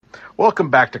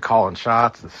Welcome back to Calling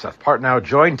Shots. This is Seth Partnow,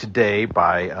 joined today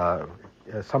by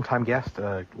a sometime guest,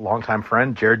 a longtime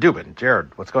friend, Jared Dubin.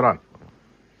 Jared, what's going on?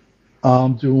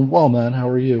 I'm doing well, man. How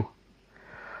are you?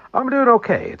 I'm doing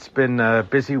okay. It's been a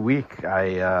busy week.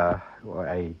 I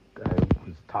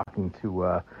was talking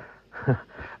to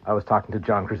I was talking to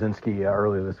John Krasinski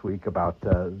earlier this week about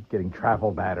getting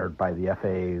travel battered by the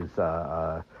FAA's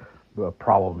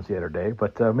problems the other day,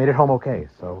 but made it home okay.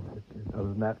 So other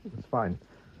than that, it's fine.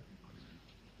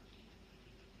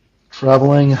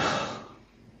 Traveling,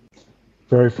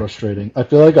 very frustrating. I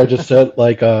feel like I just said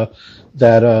that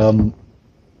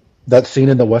scene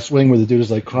in The West Wing where the dude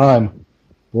is like, crime,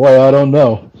 boy, I don't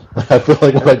know. I feel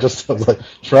like what I just said was like,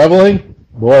 traveling,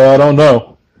 boy, I don't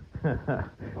know.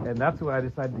 And that's when I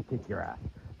decided to kick your ass.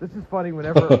 This is funny.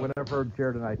 Whenever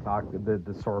Jared and I talk, the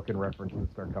Sorkin references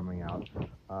start coming out.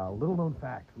 Little known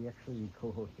fact: we actually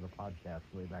co-hosted a podcast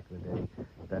way back in the day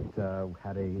that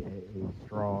had a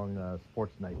strong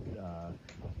sports night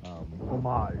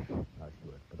homage to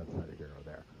it. But that's neither here nor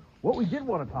there. What we did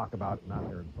want to talk about, not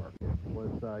Aaron Sorkin,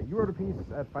 was you wrote a piece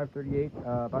at 538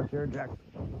 about Jared Jackson.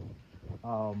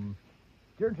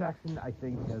 Jared Jackson, I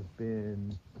think, has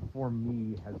been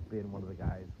one of the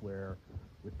guys where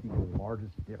with the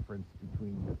largest difference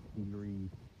between the theory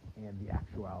and the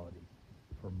actuality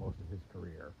for most of his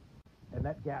career. And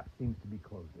that gap seems to be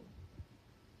closing.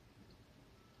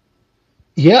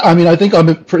 Yeah, I mean, I think I'm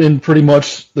in pretty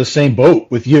much the same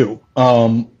boat with you.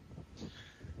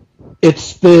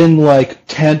 It's been,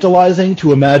 tantalizing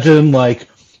to imagine,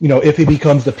 if he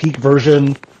becomes the peak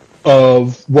version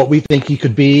of what we think he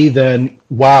could be, then,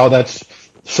 wow, that's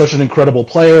such an incredible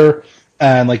player.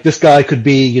 And, this guy could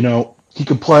be, he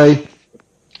could play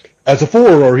as a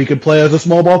 4, or he could play as a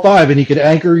small ball 5, and he could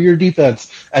anchor your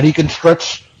defense, and he can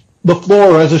stretch the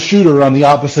floor as a shooter on the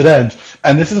opposite end.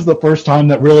 And this is the first time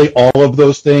that really all of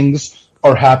those things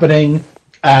are happening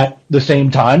at the same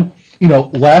time.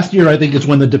 Last year I think is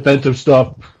when the defensive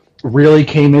stuff really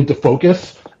came into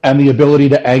focus, and the ability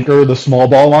to anchor the small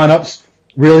ball lineups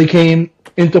really came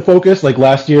into focus.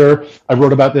 Last year, I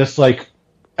wrote about this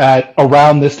at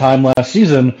around this time last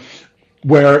season,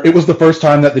 where it was the first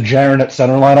time that the Jaren at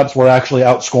center lineups were actually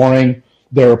outscoring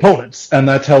their opponents. And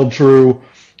that's held true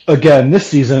again this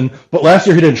season. But last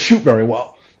year he didn't shoot very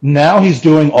well. Now he's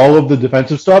doing all of the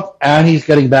defensive stuff, and he's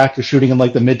getting back to shooting in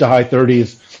the mid to high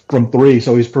 30s from 3.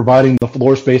 So he's providing the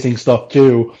floor spacing stuff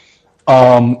too.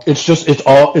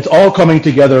 It's all coming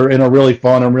together in a really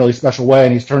fun and really special way,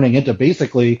 and he's turning into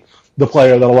basically the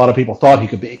player that a lot of people thought he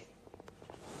could be.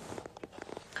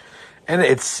 And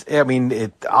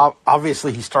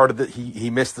obviously he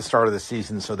missed the start of the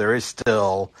season, so there is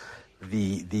still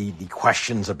the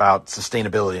questions about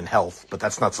sustainability and health, but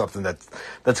that's not something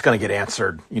that's going to get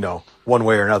answered, one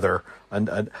way or another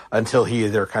until he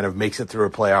either kind of makes it through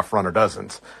a playoff run or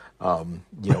doesn't,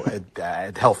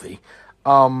 healthy.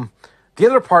 The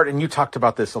other part, and you talked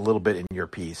about this a little bit in your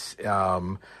piece,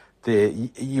 you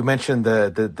mentioned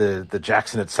the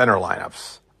Jackson at center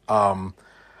lineups.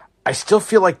 I still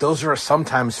feel like those are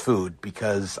sometimes food,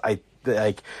 because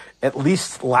at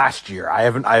least last year, I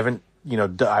haven't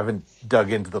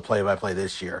dug into the play-by-play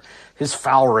this year. His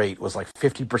foul rate was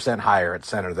 50% higher at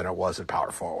center than it was at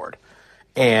power forward.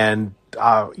 And,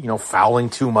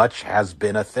 fouling too much has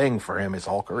been a thing for him his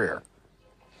whole career.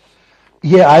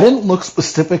 Yeah, I didn't look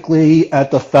specifically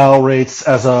at the foul rates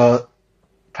as a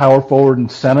power forward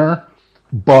and center,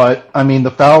 but I mean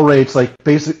the foul rates,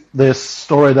 this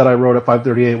story that I wrote at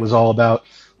 538 was all about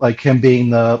him being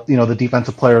the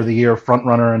defensive player of the year front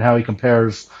runner, and how he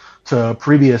compares to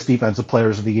previous defensive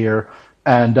players of the year.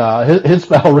 And his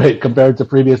foul rate compared to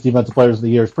previous defensive players of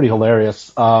the year is pretty hilarious.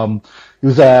 He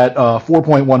was at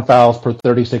 4.1 fouls per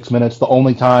 36 minutes, the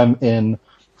only time in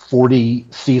 40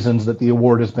 seasons that the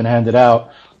award has been handed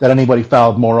out that anybody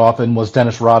fouled more often was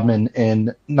Dennis Rodman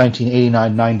in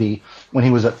 1989-90, when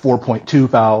he was at 4.2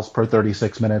 fouls per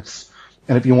 36 minutes.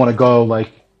 And if you want to go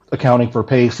accounting for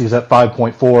pace, he's at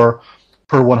 5.4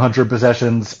 per 100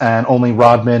 possessions, and only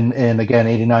Rodman in, again,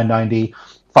 89-90,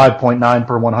 5.9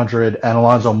 per 100, and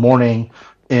Alonzo Mourning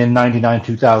in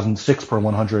 99-2000, 6 per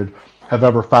 100 have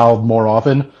ever fouled more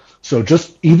often. So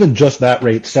just that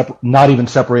rate, not even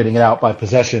separating it out by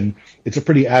possession, it's a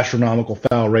pretty astronomical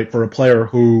foul rate for a player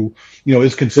who,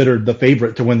 is considered the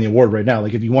favorite to win the award right now.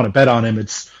 If you want to bet on him,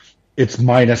 it's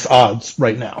minus odds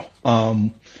right now.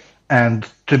 And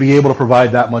to be able to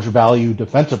provide that much value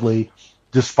defensively,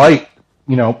 despite,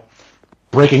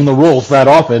 breaking the rules that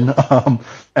often,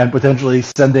 and potentially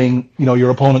sending,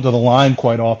 your opponent to the line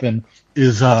quite often,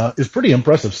 is pretty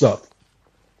impressive stuff.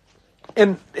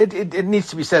 And it needs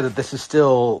to be said that this is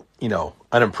still,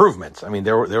 an improvement. I mean,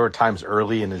 there were times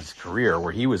early in his career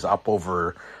where he was up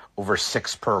over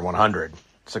 6 per 100,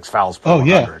 6 fouls per 100.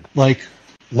 Yeah. Like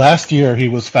last year he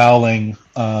was fouling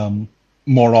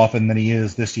more often than he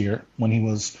is this year when he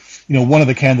was, one of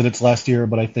the candidates last year,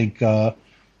 but I think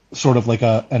sort of like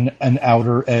an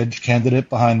outer edge candidate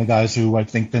behind the guys who I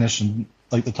think finished in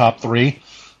like the top 3.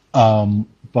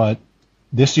 But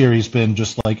this year he's been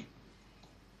just like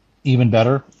even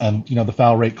better, and the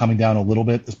foul rate coming down a little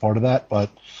bit is part of that,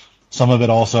 but some of it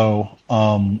also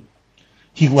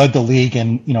he led the league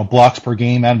in blocks per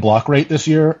game and block rate this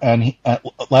year and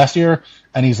last year,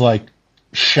 and he's like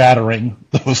shattering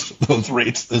those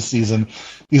rates this season.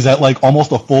 He's at like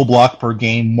almost a full block per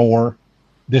game more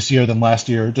this year than last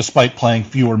year, despite playing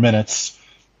fewer minutes.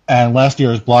 And last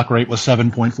year's block rate was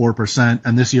 7.4%,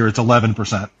 and this year it's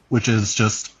 11%, which is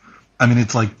just,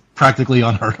 it's like practically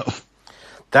unheard of.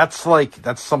 That's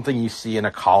something you see in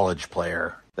a college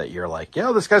player that you're like,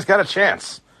 this guy's got a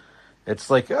chance. It's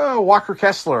like, Walker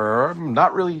Kessler,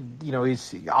 not really,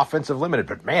 he's offensive limited,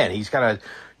 but man, he's got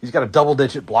a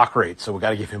double-digit block rate, so we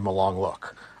got to give him a long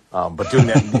look. But doing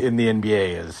that in the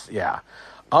NBA is, yeah.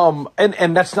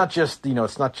 And that's not just,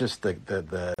 it's not just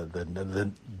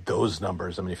the those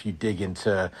numbers. I mean, if you dig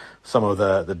into some of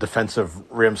the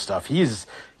defensive rim stuff,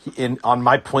 on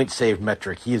my point saved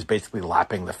metric, he is basically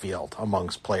lapping the field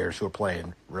amongst players who are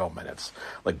playing real minutes.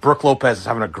 Like Brook Lopez is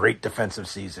having a great defensive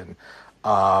season.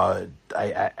 Has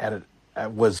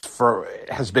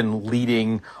been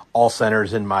leading all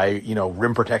centers in my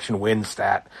rim protection win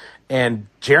stat, and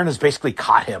Jaren has basically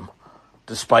caught him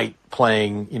despite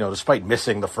playing despite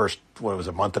missing the first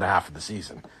a month and a half of the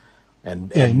season.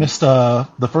 And he missed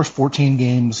the first 14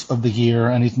 games of the year,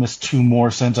 and he's missed 2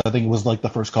 more since. I think it was like the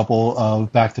first couple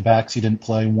of back-to-backs. He didn't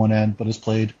play one end, but has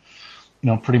played,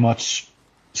 pretty much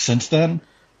since then.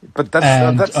 But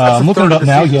that's I'm looking it up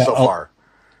now. Yeah, so far.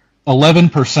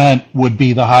 11% would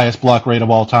be the highest block rate of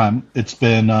all time. It's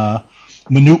been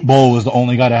Manute Bol was the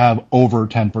only guy to have over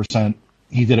 10%.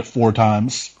 He did it 4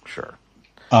 times. Sure.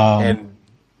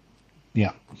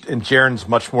 Yeah. And Jaren's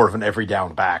much more of an every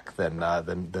down back than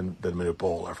Manute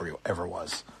Bol ever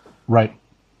was. Right.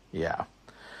 Yeah.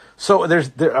 So there's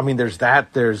that.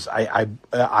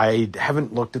 I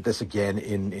haven't looked at this again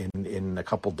in a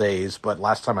couple days, but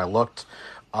last time I looked,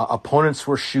 opponents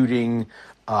were shooting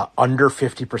under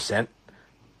 50%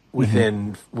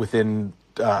 within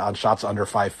on shots under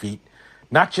 5 feet,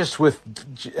 not just with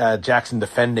Jackson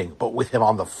defending, but with him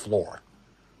on the floor.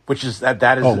 Which is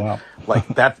that is oh, wow. like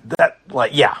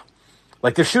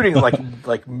they're shooting like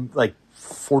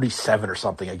 47 or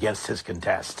something against his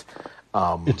contest.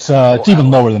 It's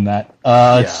even lower than that.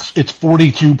 It's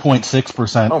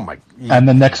 42.6%. Oh my! And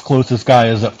the next closest guy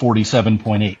is at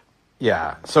 47.8.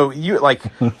 Yeah, so you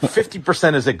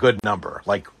 50% is a good number.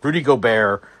 Like Rudy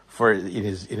Gobert for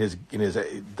his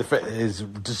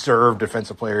deserved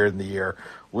defensive player in the year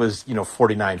was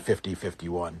 49, 50,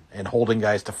 51, and holding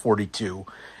guys to 42.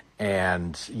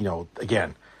 And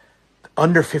again,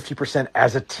 under 50%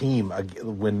 as a team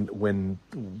when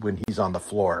he's on the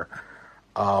floor.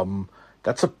 And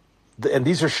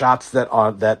these are shots that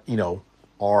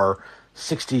are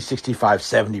 60, 65,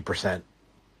 70%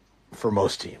 for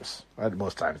most teams. At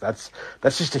most times, that's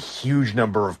just a huge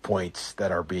number of points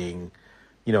that are being,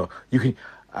 you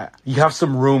have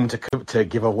some room to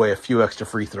give away a few extra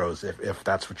free throws if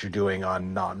that's what you're doing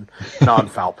on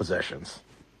non-foul possessions.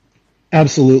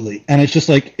 Absolutely. And it's just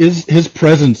like his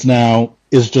presence now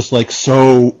is just like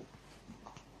so,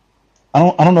 I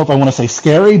don't know if I want to say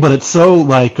scary, but it's so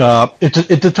like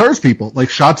it deters people. Like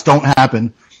shots don't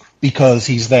happen because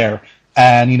he's there.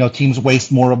 And teams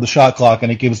waste more of the shot clock,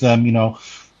 and it gives them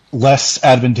less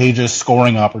advantageous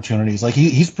scoring opportunities. Like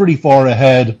he's pretty far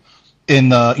ahead in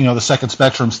the second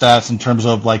spectrum stats in terms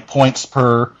of like points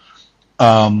per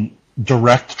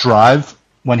direct drive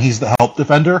when he's the help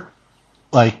defender.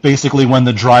 Like basically when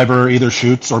the driver either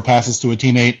shoots or passes to a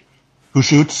teammate who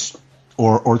shoots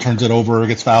or turns it over or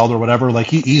gets fouled or whatever, like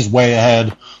he's way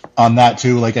ahead on that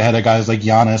too, like ahead of guys like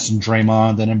Giannis and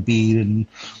Draymond and Embiid and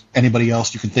anybody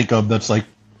else you can think of that's like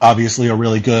obviously a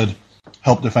really good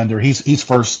help defender. He's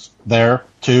first there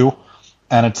too,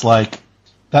 and it's like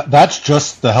that's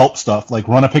just the help stuff. Like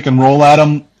run a pick and roll at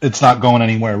him, it's not going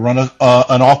anywhere. Run an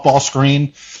off ball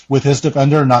screen with his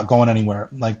defender, not going anywhere.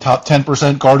 Like top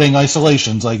 10% guarding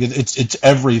isolations, like it's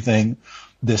everything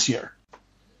this year.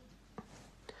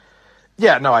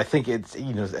 Yeah, no, I think it's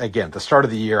again the start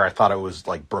of the year. I thought it was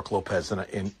like Brook Lopez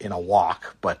in a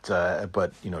walk, but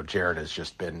Jared has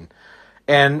just been,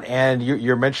 and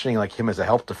you're mentioning like him as a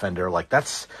help defender. Like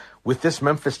that's with this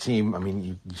Memphis team, I mean,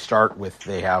 you start with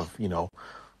they have,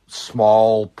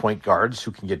 small point guards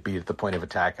who can get beat at the point of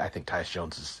attack. I think Tyus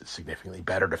Jones is a significantly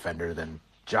better defender than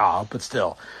Ja, but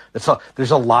still,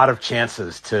 there's a lot of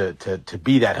chances to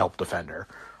be that help defender.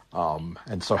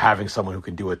 And so having someone who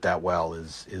can do it that well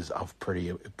is of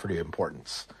pretty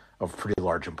importance, of pretty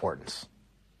large importance.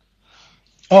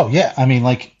 Oh yeah, I mean,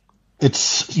 like, it's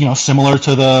similar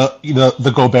to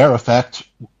the Gobert effect,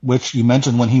 which you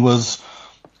mentioned when he was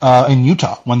in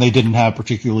Utah, when they didn't have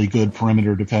particularly good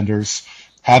perimeter defenders.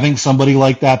 Having somebody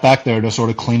like that back there to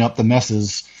sort of clean up the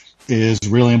messes is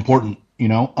really important.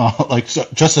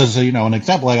 Just as an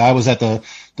example, like I was at the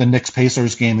Knicks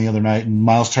Pacers game the other night, and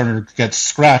Miles Turner gets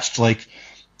scratched,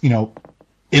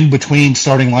 in between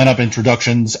starting lineup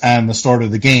introductions and the start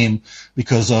of the game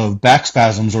because of back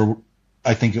spasms, or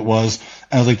I think it was.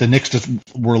 And I was like, the Knicks just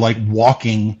were like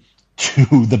walking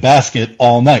to the basket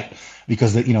all night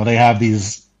because they have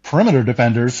these perimeter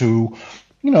defenders who,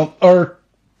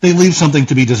 they leave something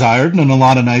to be desired, and a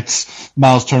lot of nights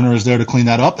Miles Turner is there to clean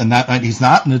that up, and that night he's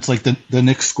not, and it's like the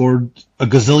Knicks scored a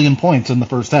gazillion points in the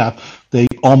first half. They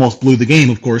almost blew the game,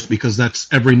 of course, because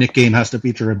every Knick game has to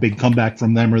feature a big comeback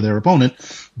from them or their opponent.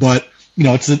 But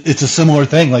it's a similar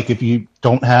thing. Like if you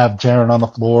don't have Jared on the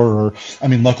floor,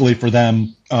 luckily for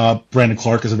them, Brandon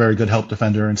Clark is a very good help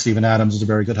defender, and Steven Adams is a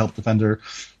very good help defender.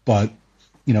 But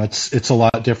it's a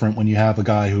lot different when you have a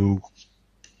guy who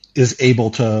is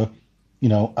able to.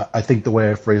 I think the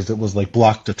way I phrased it was like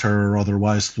block, deter, or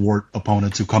otherwise thwart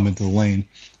opponents who come into the lane.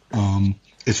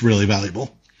 It's really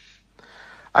valuable.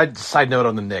 Side note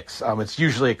on the Knicks, it's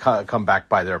usually a comeback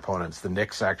by their opponents. The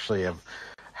Knicks actually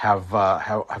have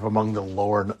among the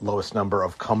lowest number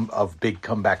of big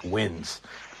comeback wins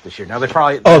this year. Now they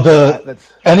probably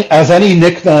as any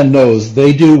Knick fan knows,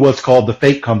 they do what's called the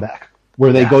fake comeback,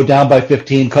 where they go down by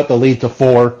 15, cut the lead to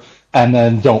 4, and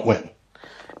then don't win.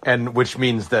 And which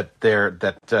means that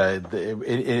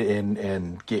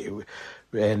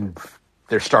and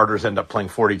their starters end up playing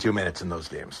 42 minutes in those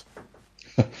games.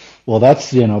 Well,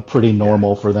 that's pretty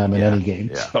normal for them in any game.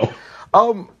 Yeah.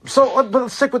 But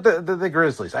let's stick with the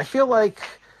Grizzlies. I feel like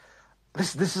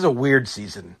this is a weird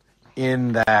season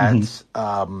in that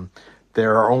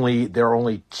there are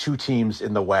only 2 teams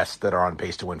in the West that are on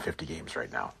pace to win 50 games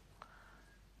right now.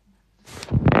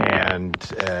 And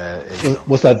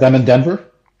was that them in Denver?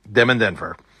 Them in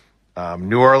Denver.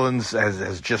 New Orleans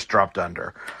has just dropped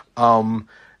under.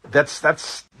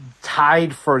 That's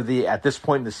tied for at this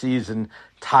point in the season,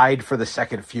 tied for the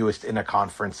second fewest in a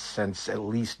conference since at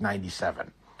least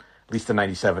 97, at least the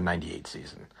 97-98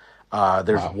 season.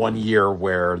 There's 1 year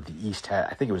where the East had,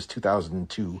 I think it was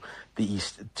 2002, the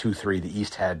East 2-3, the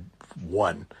East had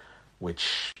 1,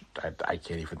 which I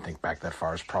can't even think back that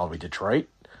far. It's probably Detroit.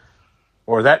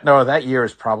 Or that year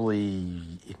is probably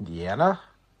Indiana.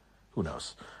 Who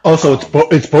knows? Oh, so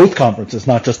it's both conferences,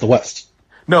 not just the West.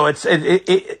 No, it's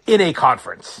in a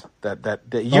conference that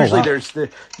usually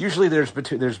there's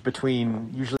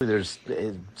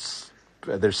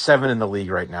 7 in the league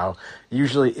right now.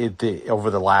 Usually over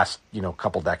the last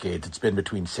couple decades, it's been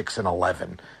between 6 and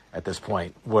 11 at this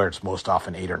point, where it's most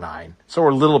often 8 or 9. So we're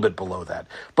a little bit below that.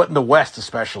 But in the West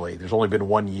especially, there's only been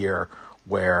 1 year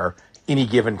where any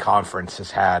given conference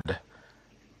has had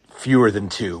fewer than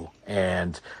 2,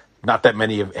 and not that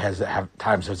many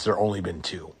times has there only been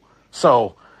 2.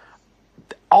 So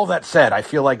all that said, I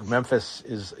feel like Memphis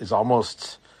is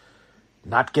almost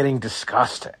not getting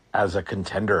discussed as a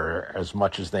contender as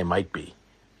much as they might be,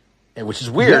 and which is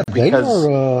weird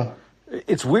because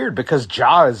it's weird because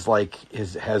Ja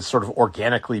has sort of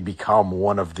organically become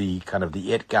one of the kind of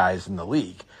the it guys in the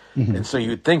league, and so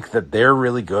you'd think that they're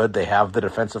really good. They have the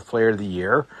Defensive Player of the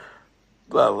Year.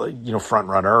 Front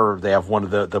runner. They have one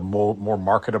of the more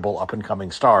marketable up and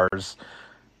coming stars.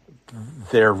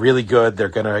 They're really good. They're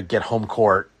going to get home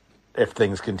court if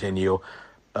things continue.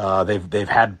 They've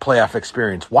had playoff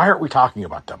experience. Why aren't we talking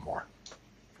about them more?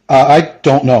 I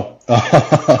don't know.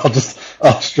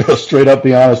 I'll straight up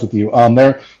be honest with you.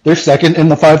 They're second in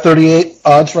the 538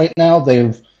 odds right now.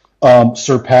 They've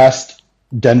surpassed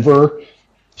Denver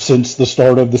since the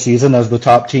start of the season as the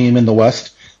top team in the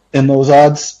West in those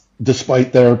odds,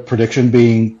 despite their prediction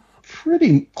being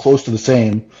pretty close to the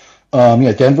same.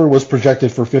 Denver was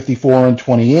projected for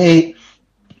 54-28,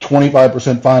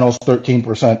 25% finals,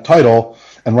 13% title,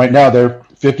 and right now they're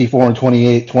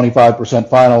 54-28, 25%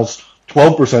 finals,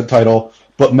 12% title,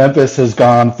 but Memphis has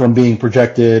gone from being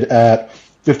projected at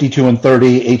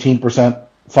 52-30, 18%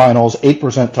 finals,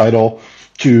 8% title,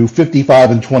 to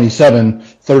 55-27,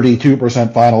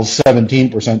 32% finals,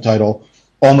 17% title,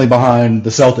 only behind the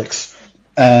Celtics.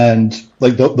 And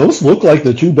like those look like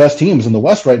the two best teams in the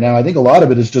West right now. I think a lot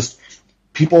of it is just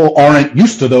people aren't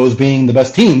used to those being the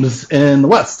best teams in the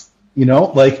West.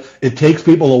 Like it takes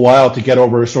people a while to get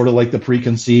over sort of like the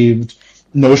preconceived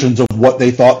notions of what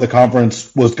they thought the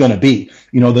conference was going to be.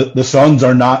 The Suns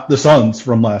are not the Suns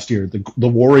from last year. The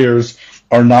Warriors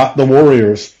are not the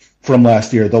Warriors from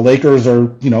last year. The Lakers are,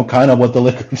 kind of what the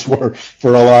Lakers were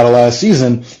for a lot of last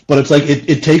season. But it's like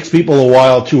it takes people a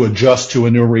while to adjust to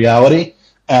a new reality.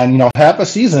 And, half a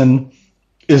season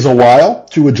is a while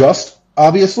to adjust,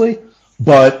 obviously.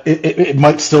 But it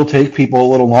might still take people a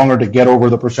little longer to get over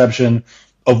the perception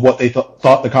of what they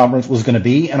thought the conference was going to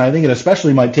be. And I think it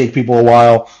especially might take people a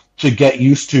while to get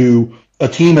used to a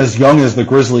team as young as the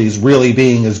Grizzlies really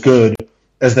being as good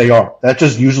as they are. That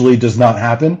just usually does not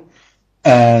happen.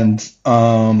 And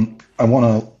I want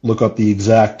to look up the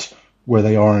exact where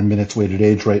they are in minutes weighted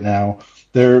age right now.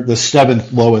 They're the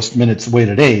 7th lowest minutes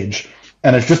weighted age.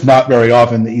 And it's just not very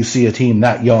often that you see a team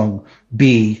that young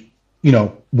be,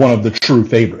 one of the true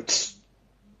favorites.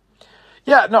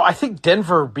 Yeah, no, I think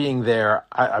Denver being there,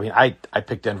 I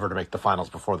picked Denver to make the finals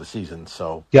before the season,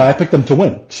 so. Yeah, I picked them to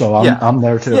win, so I'm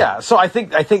there too. Yeah, so I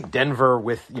think Denver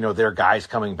with, their guys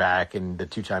coming back and the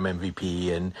 2-time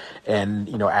MVP and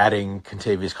adding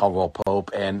Kentavious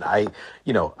Caldwell-Pope and I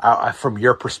from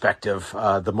your perspective,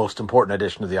 the most important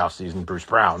addition of the offseason, Bruce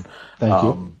Brown. Thank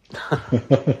you.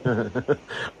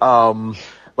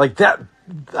 Like that,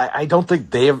 I don't think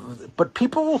they have, but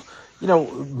people,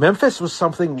 Memphis was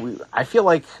something I feel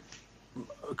like,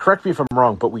 correct me if I'm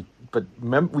wrong, but we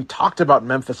talked about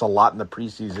Memphis a lot in the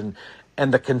preseason,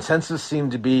 and the consensus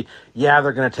seemed to be,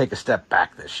 they're going to take a step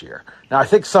back this year. Now, I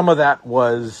think some of that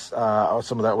was,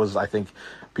 I think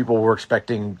people were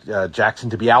expecting Jackson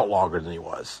to be out longer than he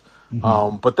was.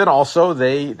 Mm-hmm. But then also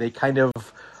they kind of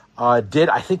did,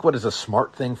 I think, what is a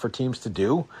smart thing for teams to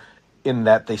do, in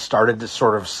that they started to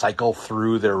sort of cycle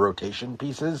through their rotation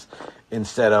pieces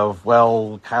instead of,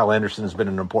 Kyle Anderson has been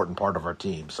an important part of our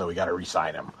team, so we got to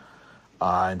re-sign him,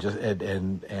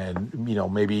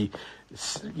 maybe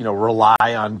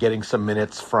rely on getting some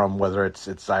minutes from whether it's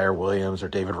Zaire Williams or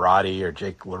David Roddy or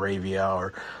Jake LaRavia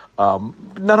or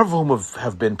none of whom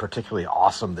have been particularly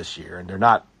awesome this year, and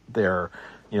they're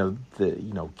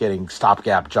getting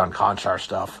stopgap John Conchar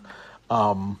stuff.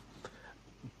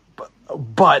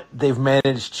 But they've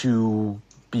managed to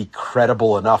be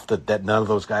credible enough that none of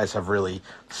those guys have really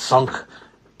sunk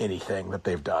anything that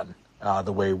they've done,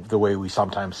 the way we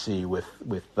sometimes see with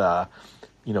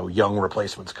young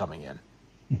replacements coming in.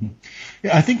 Mm-hmm.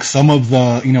 Yeah, I think some of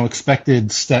the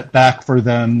expected step back for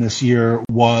them this year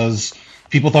was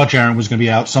people thought Jaren was going to be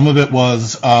out. Some of it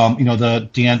was the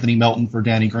DeAnthony Melton for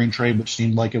Danny Green trade, which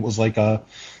seemed like it was like a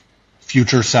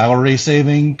future salary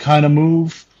saving kind of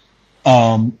move.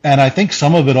 And I think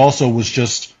some of it also was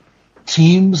just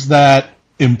teams that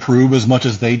improve as much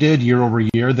as they did year over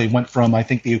year. They went from, I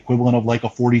think, the equivalent of like a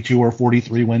 42 or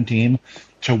 43 win team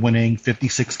to winning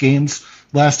 56 games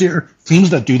last year. Teams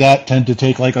that do that tend to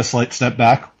take like a slight step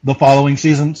back the following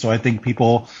season. So I think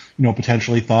people,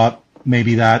 potentially thought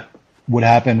maybe that would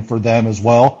happen for them as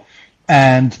well.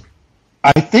 And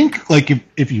I think like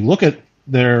if you look at,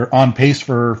 they're on pace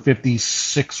for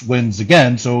 56 wins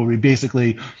again, so it would be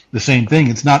basically the same thing.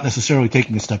 It's not necessarily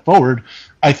taking a step forward.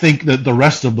 I think that the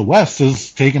rest of the West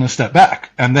has taken a step back,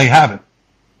 and they haven't.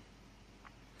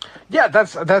 Yeah,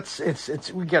 that's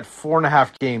it's we get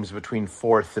 4.5 games between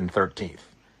 4th and 13th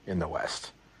in the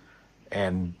West,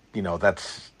 and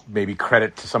that's maybe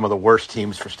credit to some of the worst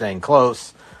teams for staying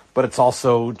close, but it's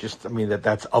also just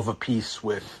that's of a piece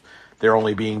with there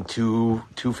only being two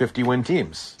 250-win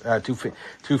teams,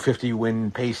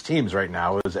 250-win pace teams right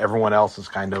now, as everyone else is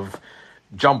kind of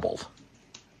jumbled.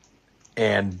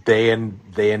 And they and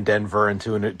Denver and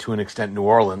to an extent New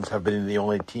Orleans have been the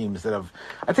only teams that have,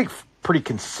 I think, pretty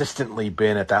consistently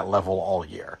been at that level all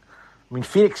year.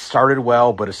 Phoenix started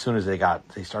well, but as soon as they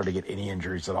started to get any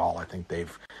injuries at all, I think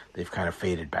they've kind of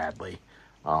faded badly.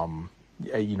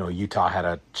 Utah had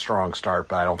a strong start,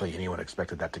 but I don't think anyone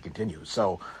expected that to continue.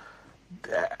 So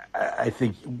I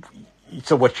think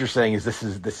what you're saying is this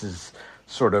is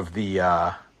sort of the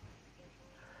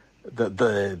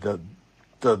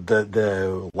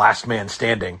last man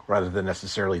standing rather than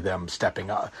necessarily them stepping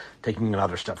up, taking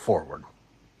another step forward.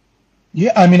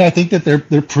 Yeah, I think that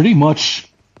they're pretty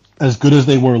much as good as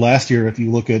they were last year. If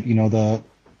you look at the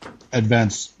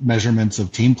advanced measurements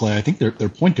of team play, I think their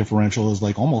point differential is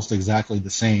like almost exactly the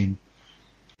same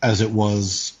as it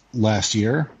was last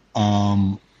year.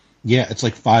 Yeah, it's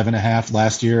like 5.5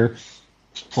 last year,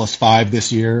 plus 5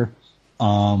 this year.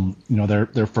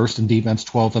 They're first in defense,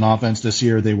 12th in offense this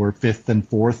year. They were 5th and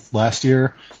 4th last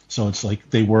year. So it's like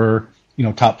they were,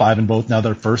 top 5 in both. Now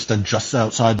they're first and just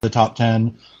outside the top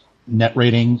 10. Net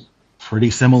rating, pretty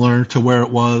similar to where it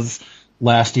was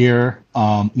last year.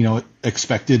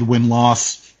 Expected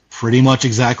win-loss, pretty much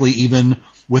exactly even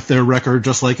with their record,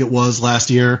 just like it was last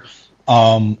year.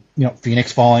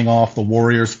 Phoenix falling off, the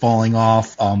Warriors falling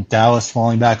off, Dallas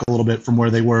falling back a little bit from where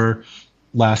they were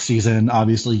last season.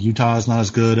 Obviously, Utah is not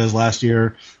as good as last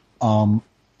year.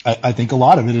 I think a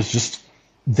lot of it is just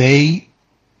they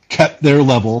kept their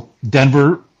level.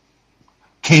 Denver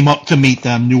came up to meet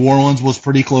them. New Orleans was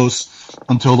pretty close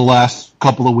until the last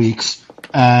couple of weeks,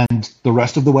 and the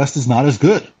rest of the West is not as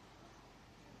good.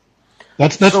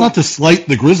 That's not to slight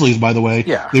the Grizzlies, by the way.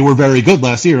 Yeah. They were very good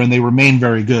last year, and they remain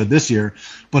very good this year.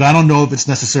 But I don't know if it's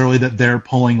necessarily that they're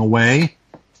pulling away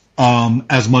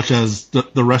as much as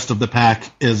the rest of the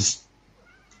pack is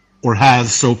or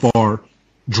has so far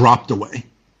dropped away.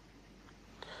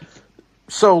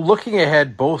 So looking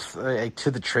ahead, both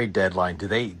to the trade deadline,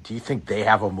 do you think they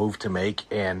have a move to make?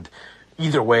 And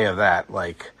either way of that,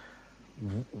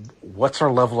 what's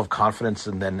our level of confidence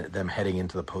in them heading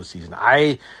into the postseason?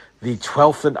 The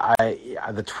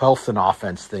 12th in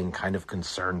offense thing kind of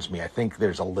concerns me. I think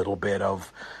there's a little bit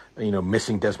of,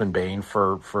 missing Desmond Bane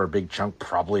for a big chunk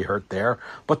probably hurt there.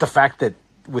 But the fact that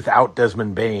without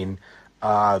Desmond Bane,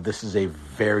 this is a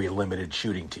very limited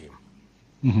shooting team.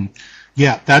 Mm-hmm.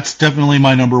 Yeah, that's definitely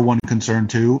my number one concern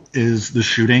too, is the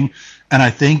shooting. And I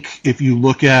think if you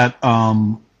look at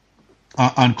on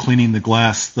cleaning the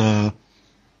glass, the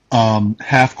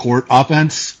half court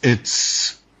offense,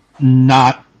 it's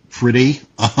not pretty.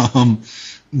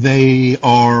 They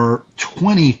are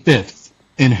 25th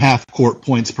in half court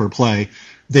points per play.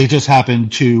 They just happen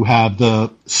to have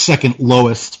the second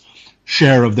lowest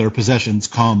share of their possessions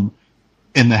come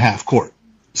in the half court.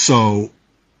 So,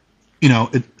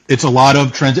 it's a lot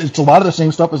of it's a lot of the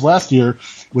same stuff as last year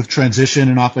with transition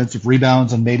and offensive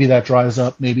rebounds, and maybe that dries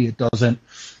up, maybe it doesn't.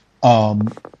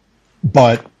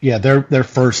 But yeah, they're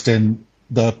first in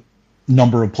the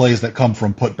number of plays that come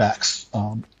from putbacks,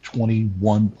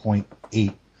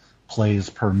 21.8 plays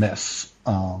per miss.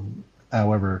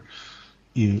 However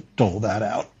you dole that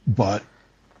out. But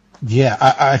yeah,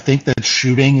 I think that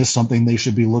shooting is something they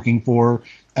should be looking for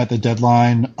at the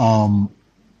deadline.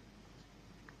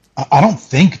 I don't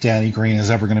think Danny Green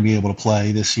is ever going to be able to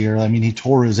play this year. I mean, he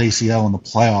tore his ACL in the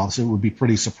playoffs. It would be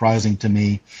pretty surprising to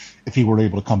me if he were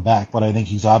able to come back, but I think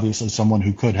he's obviously someone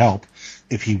who could help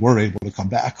if he were able to come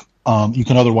back. You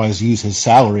can otherwise use his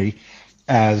salary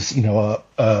as,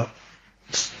 a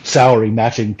salary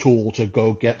matching tool to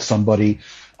go get somebody.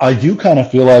 I do kind of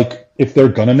feel like if they're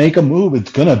going to make a move,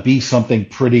 it's going to be something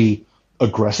pretty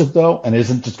aggressive though, and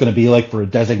isn't just going to be for a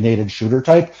designated shooter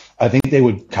type. I think they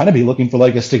would kind of be looking for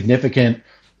a significant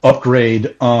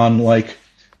upgrade on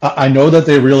I know that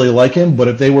they really like him, but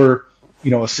if they were,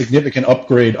 a significant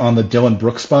upgrade on the Dillon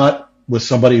Brooks spot with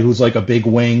somebody who's a big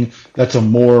wing that's a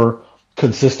more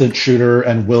consistent shooter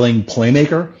and willing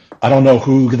playmaker. I don't know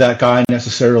who that guy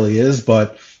necessarily is,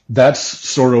 but that's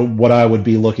sort of what I would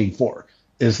be looking for,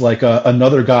 is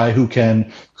another guy who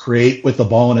can create with the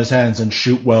ball in his hands and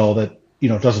shoot well that,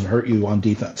 doesn't hurt you on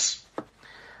defense.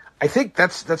 I think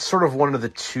that's sort of one of the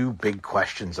two big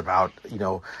questions about,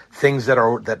 things that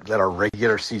are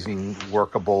regular season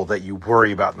workable that you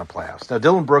worry about in the playoffs. Now,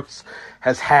 Dillon Brooks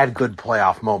has had good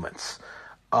playoff moments,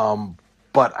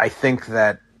 but I think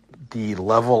that the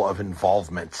level of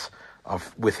involvement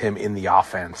with him in the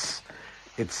offense,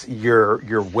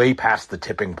 you're way past the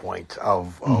tipping point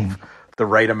of the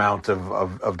right amount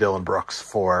of Dillon Brooks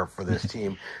for this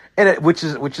team. And which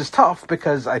is tough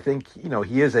because I think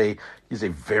he's a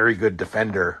very good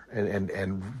defender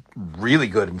and really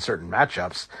good in certain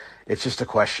matchups. It's just a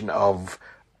question of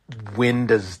when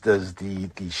does the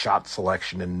shot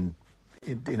selection and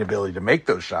inability to make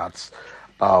those shots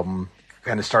kind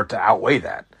of start to outweigh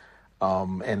that.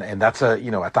 And that's at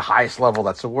the highest level,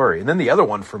 that's a worry. And then the other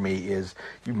one for me is,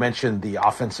 you mentioned the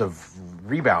offensive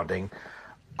rebounding.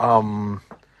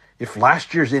 If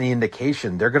last year's any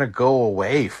indication, they're going to go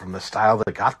away from the style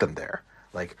that got them there.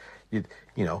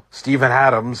 Steven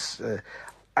Adams.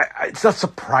 It's not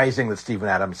surprising that Steven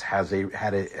Adams has a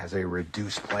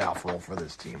reduced playoff role for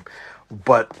this team,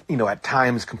 but at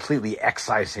times completely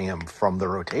excising him from the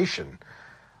rotation.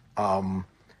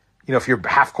 If your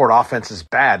half court offense is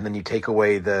bad, and then you take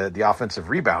away the offensive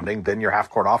rebounding, then your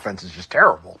half court offense is just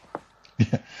terrible.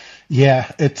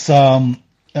 Yeah, it's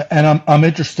and I'm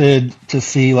interested to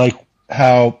see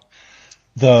how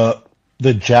the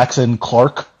Jackson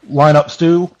Clark lineups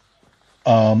do,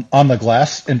 on the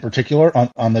glass in particular,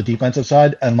 on the defensive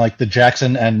side, and like the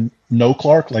Jackson and no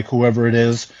Clark, like whoever it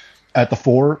is at the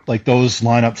four, like those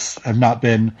lineups have not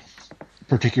been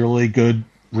particularly good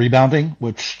rebounding,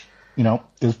 which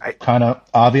is kind of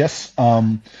obvious.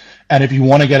 And if you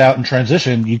want to get out in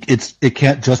transition, it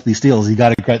can't just be steals. You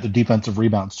got to get the defensive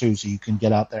rebounds too, so you can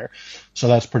get out there. So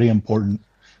that's pretty important.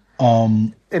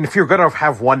 And if you're going to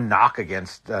have one knock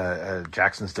against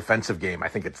Jackson's defensive game, I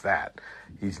think it's that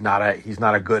he's not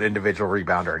a good individual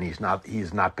rebounder, and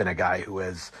he's not been a guy who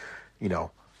has,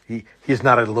 he's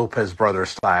not a Lopez brother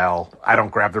style. I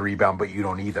don't grab the rebound, but you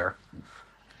don't either.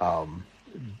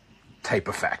 Type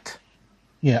effect.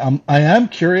 Yeah, I am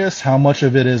curious how much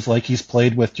of it is like he's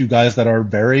played with two guys that are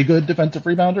very good defensive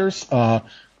rebounders,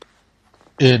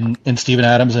 in Steven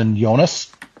Adams and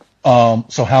Jonas.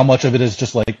 So how much of it is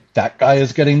just like that guy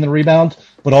is getting the rebound,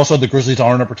 but also the Grizzlies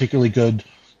aren't a particularly good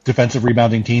defensive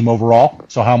rebounding team overall.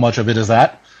 So how much of it is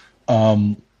that?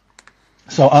 So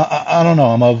I don't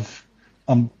know.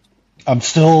 I'm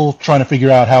still trying to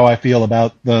figure out how I feel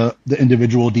about the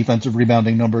individual defensive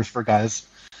rebounding numbers for guys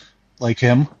like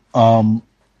him.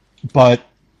 But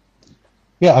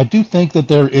yeah, I do think that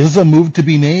there is a move to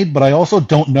be made, but I also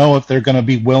don't know if they're going to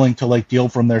be willing to like deal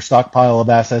from their stockpile of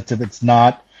assets if it's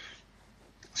not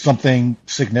something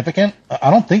significant.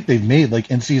 I don't think they've made like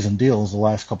in-season deals the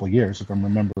last couple of years, if I'm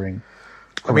remembering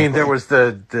correctly. I mean, there was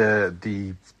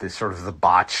the sort of the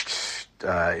botched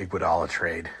Iguodala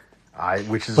trade,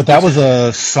 but that was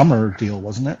a summer deal,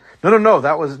 wasn't it? No.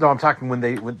 I'm talking when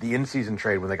the in-season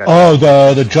trade when they got.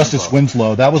 Oh, the Justice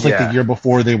Winslow. That was like the year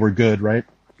before they were good, right?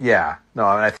 Yeah. No,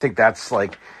 and I think that's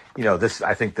like this.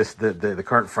 I think the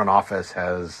current front office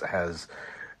has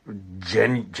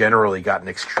generally gotten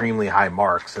extremely high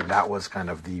marks, and that was kind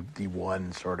of the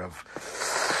one sort of.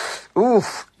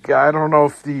 Oof. I don't know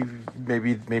if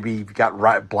maybe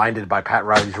got blinded by Pat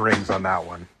Riley's rings on that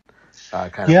one.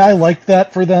 I liked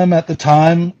that for them at the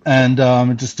time, and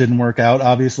it just didn't work out.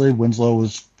 Obviously, Winslow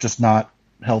was just not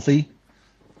healthy.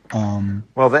 And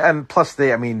plus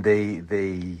they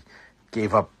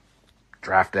gave up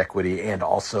draft equity and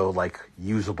also like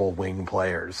usable wing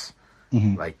players.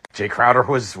 Mm-hmm. Like Jay Crowder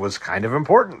was kind of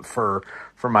important for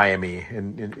Miami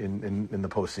in the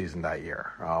postseason that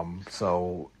year. That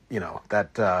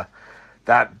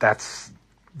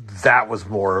was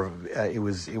more.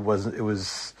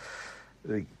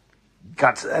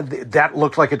 That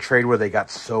looked like a trade where they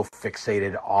got so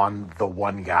fixated on the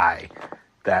one guy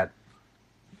that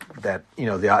the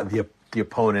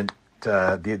opponent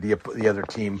the other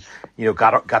team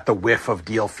got the whiff of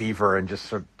deal fever and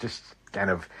just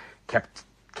kind of kept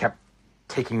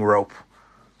taking rope.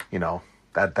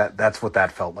 That's what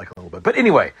that felt like a little bit. But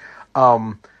anyway,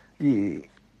 I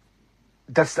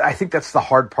think that's the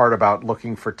hard part about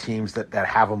looking for teams that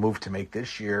have a move to make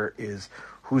this year is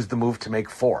who's the move to make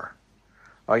for.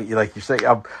 Like you say,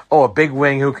 a big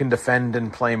wing who can defend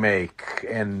and play make,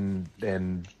 and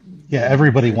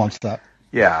everybody wants that.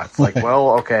 Yeah, it's like,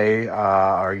 well, okay,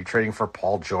 are you trading for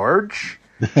Paul George?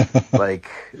 Like,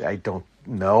 I don't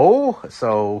know.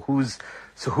 So who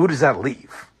does that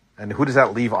leave, and who does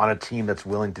that leave on a team that's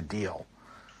willing to deal?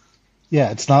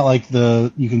 Yeah, it's not like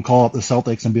you can call up the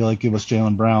Celtics and be like, give us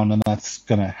Jaylen Brown, and that's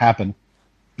gonna happen.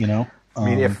 I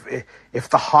mean, if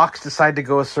the Hawks decide to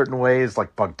go a certain way, is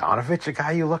like Bogdanovich a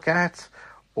guy you look at,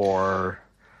 or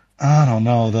I don't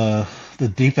know, the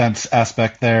defense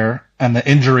aspect there and the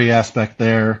injury aspect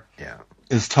there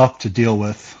is tough to deal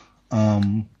with.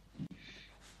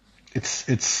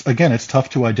 It's tough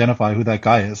to identify who that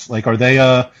guy is. Like, are they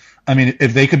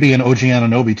if they could be an OG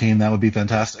Anunoby team, that would be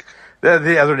fantastic.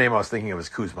 The other name I was thinking of was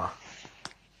Kuzma.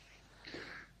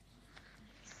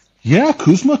 Yeah,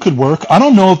 Kuzma could work. I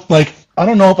don't know if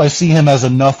I see him as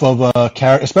enough of a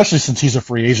character, especially since he's a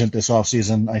free agent this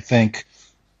offseason, I think.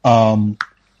 Are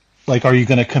you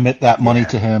going to commit that money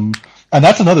to him? And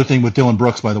that's another thing with Dylan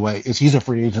Brooks, by the way, is he's a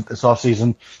free agent this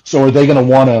offseason. So are they going to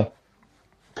want to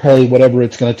pay whatever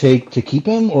it's going to take to keep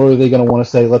him, or are they going to want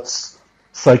to say, let's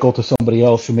cycle to somebody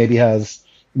else who maybe has,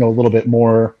 a little bit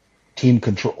more team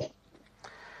control?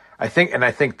 I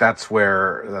think that's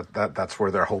where that's where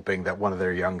they're hoping that one of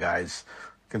their young guys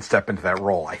can step into that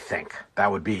role. I think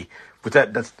that would be, but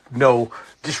that's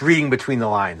just reading between the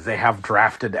lines. They have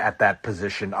drafted at that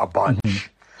position a bunch,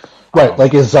 right?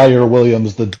 Like is Zaire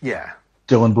Williams the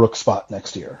Dylan Brooks spot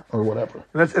next year or whatever?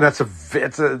 It's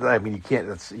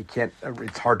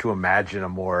hard to imagine a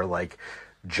more like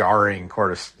jarring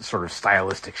sort of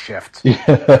stylistic shift,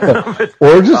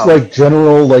 or just like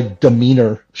general like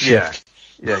demeanor shift.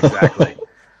 Yeah, exactly.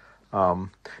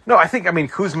 No, I think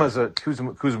Kuzma's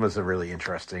a really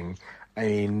interesting. I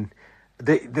mean,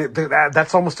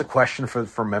 That's almost a question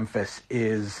for Memphis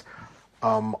is,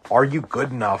 are you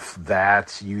good enough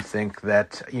that you think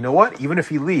that, you know what, even if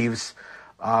he leaves,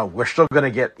 we're still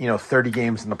going to get, 30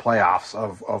 games in the playoffs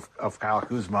of Kyle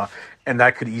Kuzma, and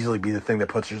that could easily be the thing that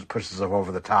pushes us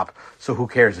over the top. So who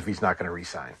cares if he's not going to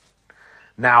re-sign?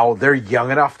 Now, they're young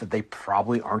enough that they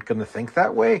probably aren't going to think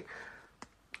that way,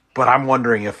 but I'm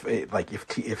wondering if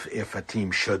a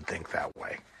team should think that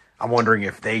way. I'm wondering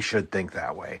if they should think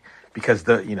that way because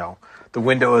the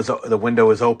window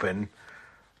is open.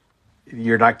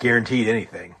 You're not guaranteed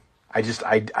anything. I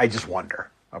just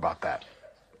wonder about that.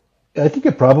 I think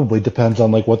it probably depends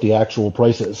on what the actual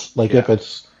price is. If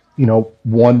it's,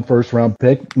 one first round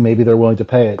pick, maybe they're willing to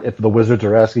pay it. If the Wizards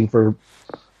are asking for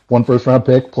one first round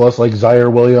pick plus Zaire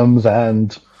Williams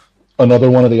and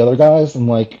another one of the other guys, I'm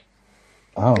I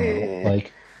don't know.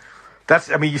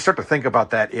 You start to think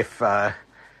about that if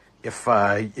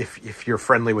you're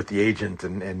friendly with the agent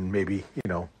and maybe,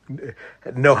 know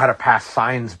how to pass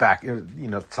signs back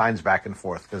and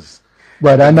forth because.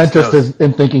 Right, I meant just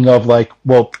in thinking of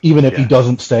even if he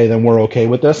doesn't stay, then we're okay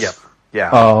with this. Yeah.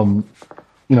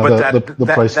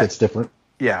 The price gets different.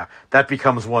 Yeah, that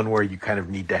becomes one where you kind of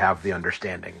need to have the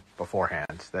understanding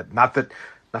beforehand that not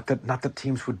that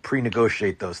teams would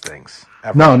pre-negotiate those things.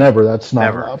 Ever. No, never. That's not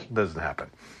never allowed. Doesn't happen.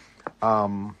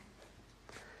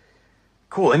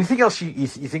 Cool. Anything else you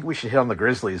think we should hit on the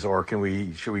Grizzlies, or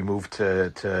should we move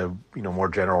to more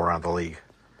general around the league?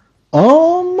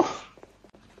 I'm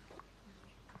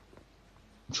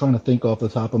trying to think off the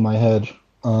top of my head.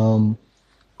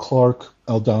 Clark,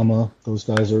 Aldama, those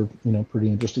guys are pretty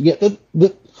interesting. Yeah,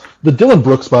 the Dylan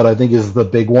Brooks spot I think is the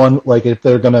big one. If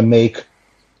they're gonna make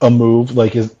a move,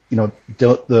 is the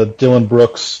Dylan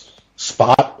Brooks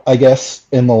spot, I guess,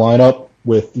 in the lineup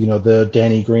with the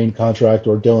Danny Green contract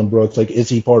or Dylan Brooks. Is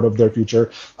he part of their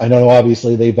future? I know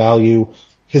obviously they value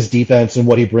his defense and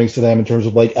what he brings to them in terms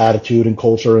of attitude and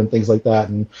culture and things like that.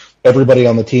 And everybody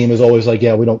on the team is always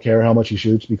yeah, we don't care how much he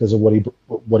shoots because of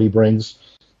what he brings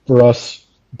for us.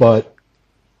 But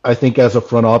I think as a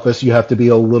front office, you have to be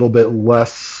a little bit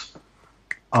less.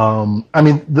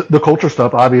 The culture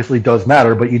stuff obviously does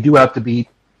matter, but you do have to be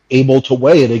able to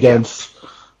weigh it against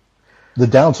the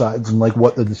downsides and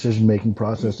what the decision-making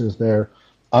process is there.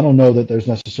 I don't know that there's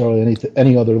necessarily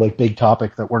any other big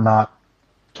topic that we're not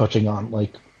touching on.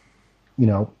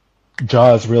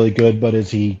 Ja is really good, but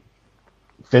is he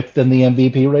fifth in the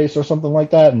MVP race or something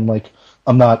like that? And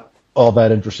I'm not all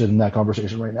that interested in that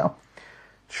conversation right now.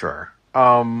 Sure.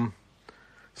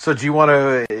 So do you want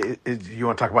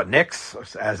to talk about Knicks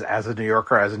as a New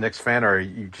Yorker, as a Knicks fan, or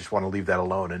you just want to leave that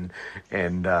alone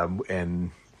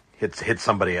and hit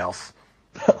somebody else?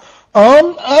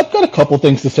 I've got a couple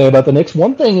things to say about the Knicks.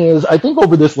 One thing is, I think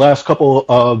over this last couple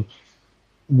of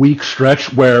week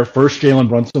stretch where first Jalen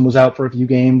Brunson was out for a few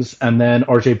games and then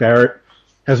RJ Barrett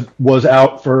was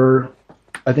out for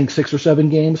I think 6 or 7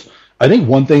 games. I think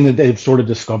one thing that they've sort of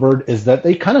discovered is that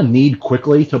they kind of need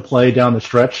quickly to play down the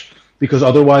stretch because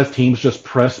otherwise teams just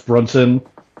press Brunson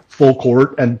full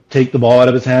court and take the ball out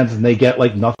of his hands and they get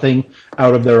nothing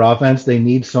out of their offense. They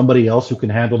need somebody else who can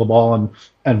handle the ball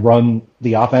and run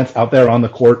the offense out there on the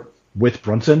court with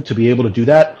Brunson to be able to do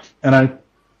that. And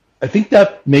I think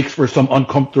that makes for some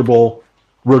uncomfortable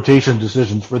rotation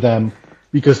decisions for them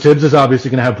because Tibbs is obviously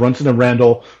going to have Brunson and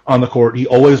Randall on the court. He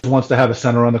always wants to have a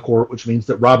center on the court, which means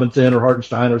that Robinson or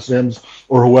Hartenstein or Sims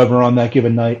or whoever on that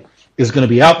given night is going to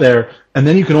be out there. And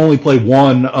then you can only play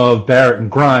one of Barrett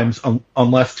and Grimes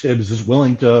unless Tibbs is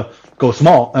willing to go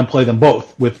small and play them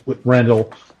both with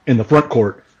Randall in the front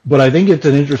court. But I think it's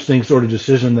an interesting sort of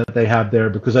decision that they have there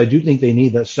because I do think they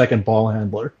need that second ball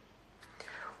handler.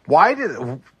 Why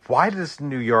does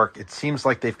New York, it seems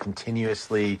like they've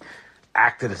continuously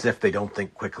acted as if they don't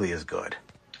think Quickly is good?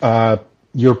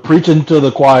 You're preaching to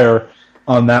the choir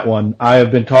on that one. I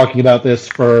have been talking about this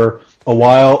for a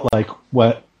while,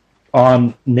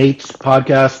 on Nate's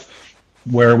podcast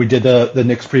where we did the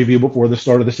Knicks preview before the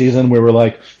start of the season. We were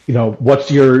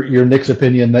what's your Knicks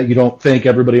opinion that you don't think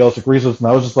everybody else agrees with? And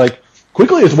I was just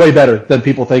Quickly is way better than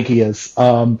people think he is,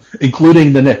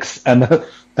 including the Knicks. And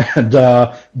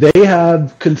they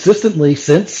have consistently,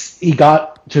 since he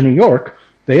got to New York,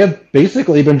 they have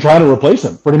basically been trying to replace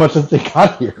him pretty much since they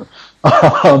got here.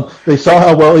 They saw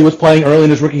how well he was playing early in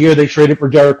his rookie year. They traded for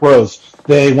Derrick Rose.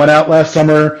 They went out last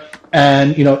summer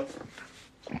and,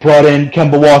 brought in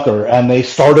Kemba Walker, and they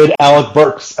started Alec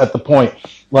Burks at the point.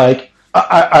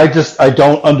 I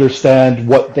don't understand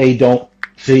what they don't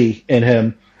see in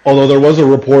him. Although there was a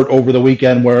report over the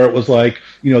weekend where it was the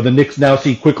Knicks now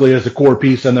see Quickly as a core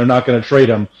piece and they're not going to trade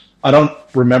him. I don't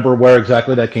remember where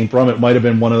exactly that came from. It might have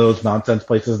been one of those nonsense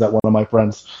places that one of my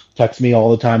friends texts me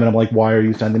all the time, and I'm like, why are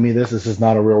you sending me this? This is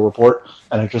not a real report,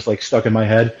 and it's just like stuck in my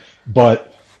head.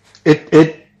 But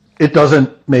it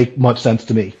doesn't make much sense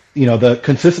to me. You know,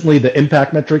 the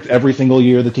impact metrics every single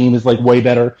year, the team is like way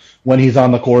better when he's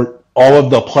on the court. All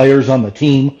of the players on the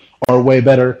team are way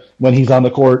better when he's on the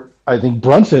court. I think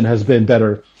Brunson has been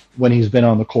better when he's been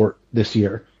on the court this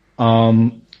year.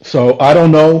 So I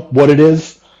don't know what it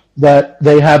is that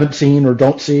they haven't seen or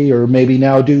don't see or maybe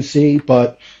now do see,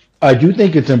 but I do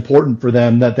think it's important for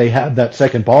them that they have that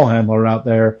second ball handler out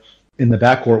there in the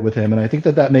backcourt with him, and I think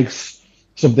that makes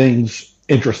some things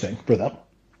interesting for them.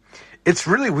 It's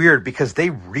really weird because they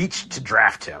reached to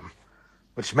draft him,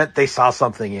 which meant they saw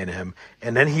something in him,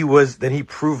 and then he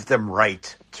proved them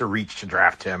right to reach to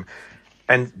draft him,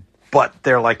 but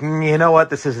they're like, you know what,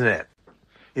 this isn't it.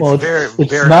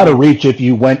 It's not a reach if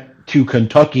you went to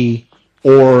Kentucky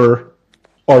or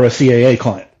a CAA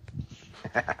client.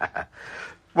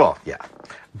 Well, yeah,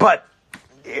 but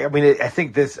I mean, I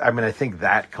think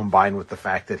that combined with the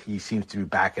fact that he seems to be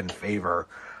back in favor,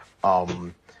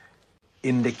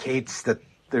 indicates that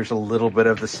there's a little bit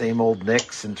of the same old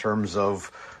Knicks in terms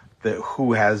of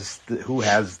who has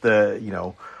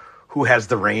the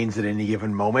reins at any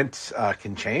given moment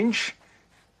can change.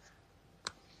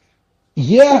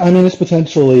 Yeah, I mean, it's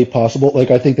potentially possible.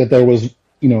 Like, I think that there was,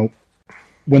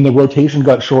 when the rotation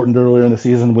got shortened earlier in the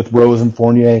season with Rose and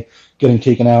Fournier getting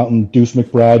taken out and Deuce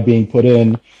McBride being put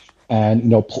in,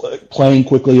 and playing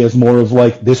quickly as more of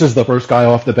like, this is the first guy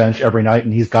off the bench every night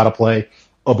and he's got to play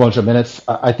a bunch of minutes.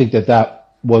 I think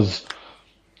that was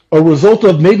a result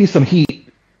of maybe some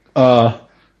heat at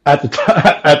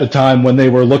the time when they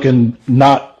were looking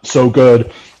not so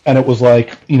good, and it was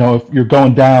like, if you're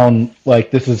going down,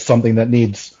 like, this is something that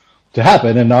needs to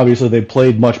happen. And obviously they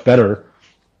played much better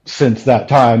since that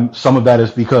time. Some of that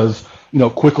is because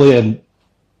Quickly and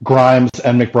Grimes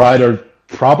and McBride are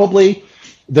probably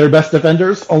their best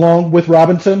defenders along with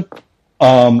Robinson.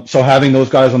 So having those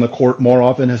guys on the court more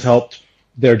often has helped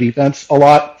their defense a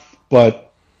lot.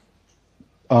 But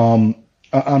I'm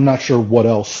not sure what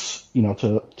else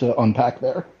to unpack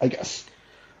there, I guess.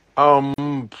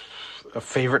 A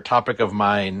favorite topic of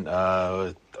mine,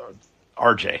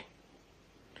 RJ.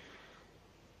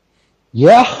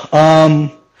 Yeah.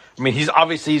 I mean,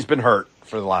 he's been hurt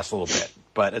for the last little bit,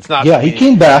 but it's not. Yeah, he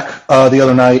came back the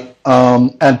other night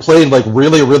and played like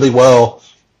really, really well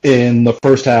in the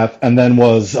first half, and then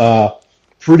was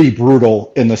pretty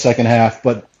brutal in the second half,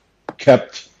 but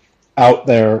kept out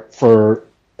there for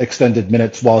extended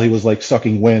minutes while he was like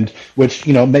sucking wind, which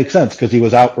makes sense because he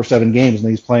was out for 7 games and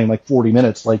he's playing like 40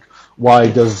 minutes. Like,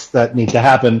 why does that need to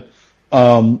happen?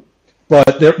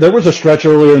 But there was a stretch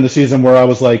earlier in the season where I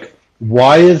was like,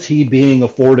 why is he being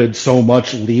afforded so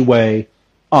much leeway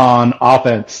on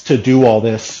offense to do all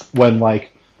this when,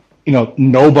 like,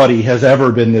 nobody has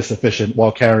ever been this inefficient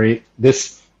while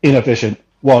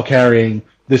carrying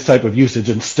this type of usage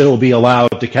and still be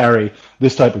allowed to carry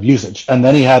this type of usage. And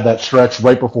then he had that stretch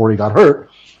right before he got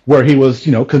hurt where he was,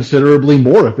 considerably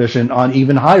more efficient on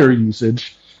even higher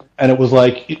usage. And it was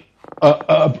like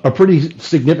a pretty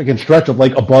significant stretch of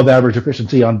like above average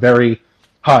efficiency on very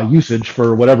high usage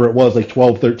for whatever it was, like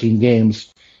 12, 13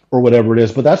 games or whatever it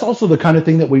is. But that's also the kind of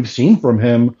thing that we've seen from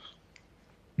him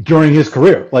during his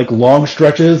career, like long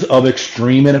stretches of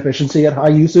extreme inefficiency at high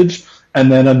usage,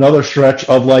 and then another stretch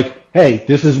of like, hey,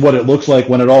 this is what it looks like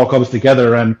when it all comes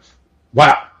together, and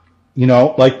wow.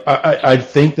 I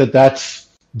think that's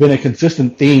been a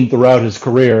consistent theme throughout his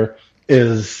career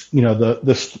is,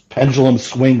 the pendulum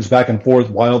swings back and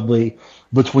forth wildly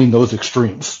between those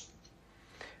extremes.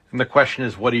 And the question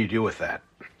is, what do you do with that?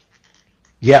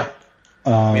 Yeah.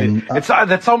 I mean, that's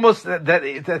almost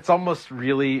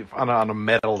really on a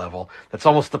meta level. That's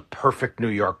almost the perfect New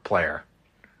York player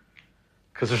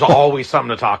because there's always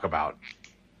something to talk about.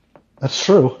 That's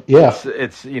true. Yeah,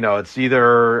 it's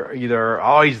either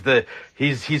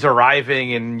he's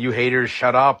arriving and you haters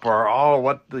shut up, or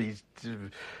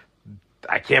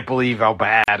I can't believe how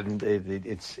bad, and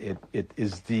it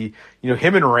is the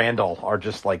him and Randall are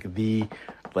just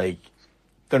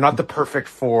they're not the perfect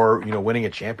for winning a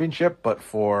championship, but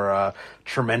for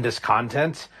tremendous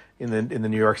content in the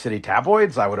New York City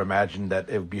tabloids. I would imagine that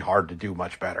it would be hard to do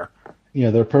much better.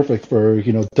 Yeah, they're perfect for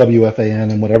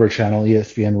WFAN and whatever channel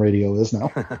ESPN Radio is now.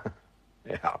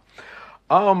 Yeah.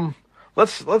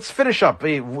 Let's finish up.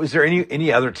 Was there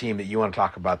any other team that you want to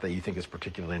talk about that you think is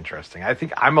particularly interesting? I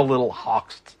think I'm a little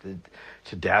Hawks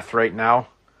to death right now.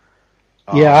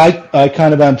 Yeah, I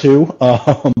kind of am too.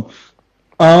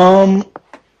 I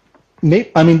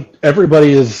mean,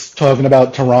 everybody is talking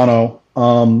about Toronto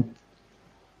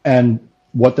and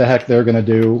what the heck they're going to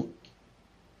do.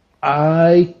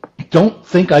 I don't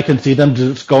think I can see them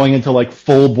just going into like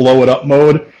full blow it up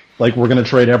mode. Like we're going to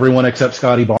trade everyone except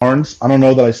Scotty Barnes. I don't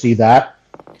know that I see that,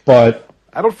 but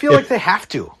I don't feel like they have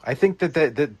to. I think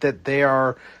that they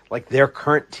are like their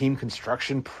current team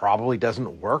construction probably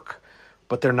doesn't work,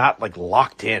 but they're not like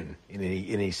locked in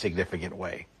any significant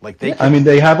way. Like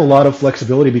they have a lot of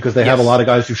flexibility because they have a lot of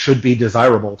guys who should be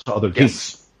desirable to other teams.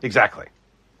 Yes, exactly.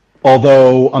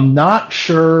 Although I'm not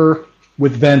sure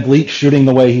with Van Vliet shooting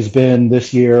the way he's been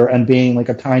this year and being like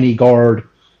a tiny guard,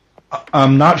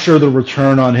 I'm not sure the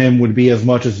return on him would be as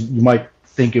much as you might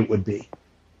think it would be.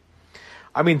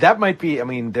 I mean, that might be. I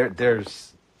mean,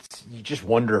 there's. You just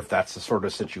wonder if that's the sort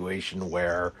of situation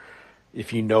where,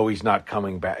 if you know he's not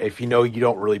coming back, if you know you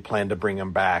don't really plan to bring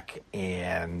him back,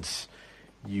 and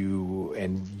you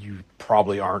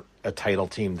probably aren't a title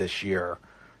team this year,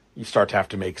 you start to have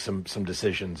to make some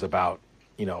decisions about,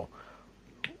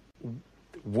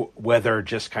 whether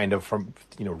just kind of from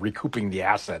recouping the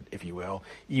asset, if you will,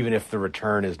 even if the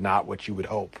return is not what you would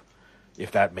hope,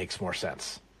 if that makes more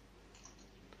sense.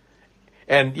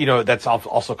 And, that's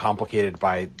also complicated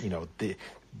by,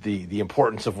 the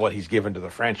importance of what he's given to the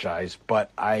franchise.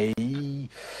 But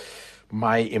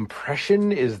my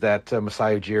impression is that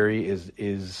Masai Ujiri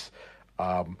is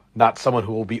not someone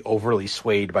who will be overly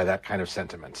swayed by that kind of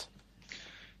sentiment.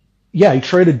 Yeah, he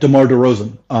traded DeMar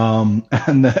DeRozan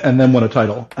and then won a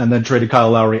title, and then traded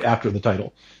Kyle Lowry after the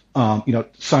title.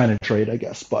 Sign and trade, I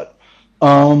guess. But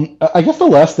I guess the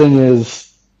last thing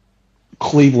is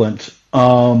Cleveland.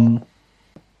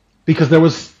 Because there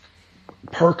was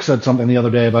Perk said something the other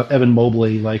day about Evan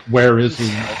Mobley, like where is he?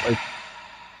 Like,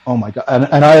 oh my god!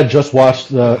 And I had just watched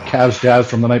the Cavs Jazz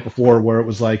from the night before, where it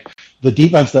was like the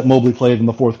defense that Mobley played in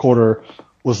the fourth quarter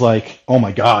was like, oh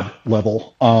my god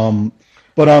level.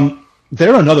 But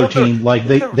they're another team. Like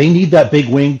they need that big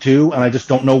wing too, and I just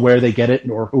don't know where they get it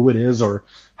or who it is or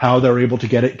how they're able to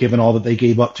get it, given all that they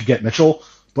gave up to get Mitchell.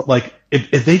 But like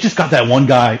if they just got that one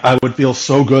guy, I would feel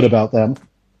so good about them.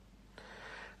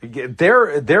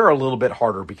 They're a little bit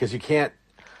harder because you can't.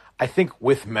 I think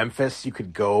with Memphis you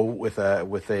could go with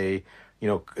a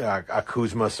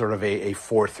Kuzma sort of a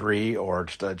 4-3 or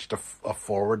just a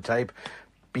forward type,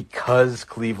 because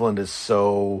Cleveland is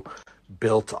so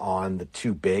built on the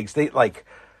two bigs. They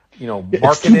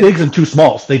it's two bigs and two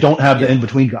smalls. They don't have the in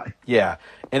between guy. Yeah,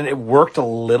 and it worked a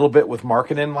little bit with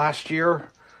Markkanen last year.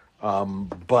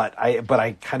 But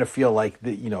I kind of feel like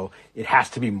it has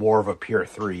to be more of a pure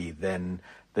three than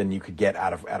you could get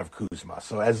out of Kuzma.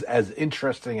 So as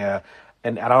interesting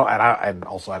and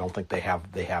also I don't think they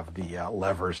have the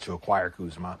levers to acquire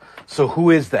Kuzma. So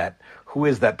who is that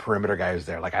perimeter guy who's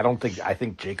there? Like I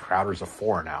think Jay Crowder's a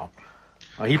 4 now.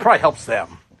 He probably helps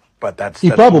them, but that's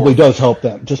probably does help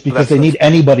them just because they need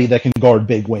anybody that can guard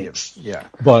big wings. Yeah,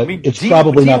 but it's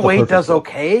probably not the Wade perfect does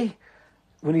okay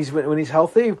when he's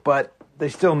healthy, but they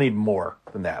still need more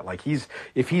than that. Like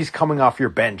if he's coming off your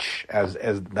bench as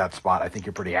that spot, I think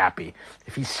you're pretty happy.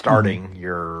 If he's starting,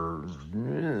 you're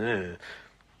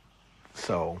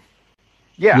so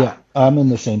yeah. Yeah, I'm in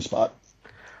the same spot.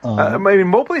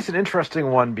 Mobley's an interesting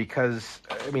one because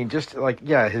just like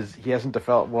he hasn't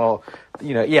developed well.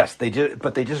 Yes, they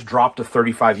just dropped a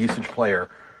 35 usage player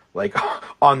like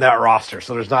on that roster,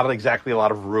 so there's not exactly a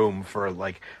lot of room for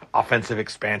like offensive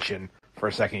expansion for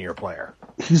a second-year player.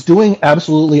 He's doing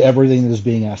absolutely everything that is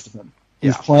being asked of him.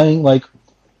 He's playing like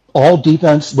all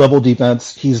level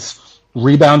defense. He's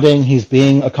rebounding. He's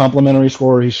being a complimentary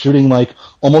scorer. He's shooting like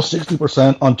almost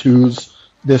 60% on twos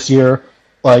this year.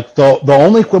 Like the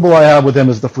only quibble I have with him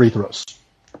is the free throws.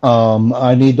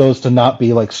 I need those to not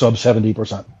be like sub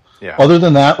 70%. Yeah. Other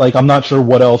than that, like I'm not sure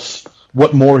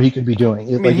what more he could be doing.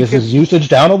 Is his usage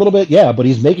down a little bit? Yeah, but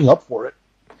he's making up for it.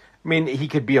 He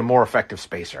could be a more effective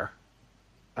spacer.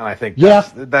 And I think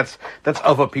that's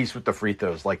of a piece with the free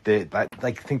throws. I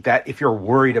think that if you're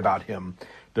worried about him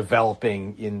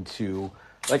developing into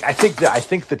I think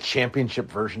the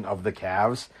championship version of the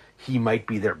Cavs, he might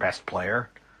be their best player,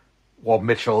 while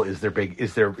Mitchell is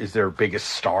their biggest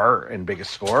star and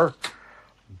biggest scorer.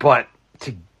 But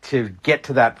to get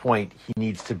to that point, he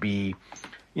needs to be,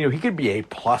 he could be a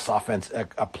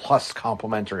plus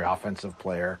complementary offensive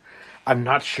player. I'm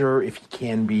not sure if he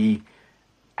can be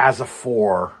as a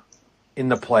 4 in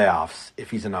the playoffs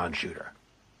if he's a non-shooter.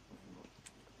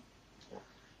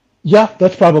 Yeah,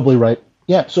 that's probably right.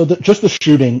 Yeah, so just the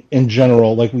shooting in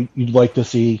general, like you'd like to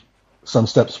see some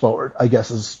steps forward, I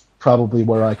guess, is probably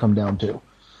where I come down to.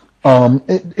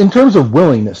 In terms of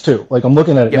willingness, too. Like, I'm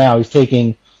looking at it now, he's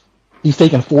taking He's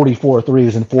taken 44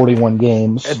 threes in 41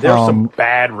 games. And there's some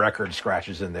bad record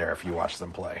scratches in there if you watch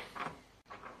them play.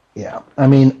 Yeah, I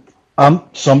mean, I'm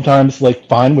sometimes like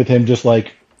fine with him just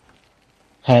like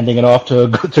handing it off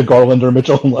to Garland or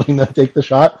Mitchell and letting them take the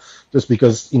shot, just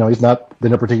because he's not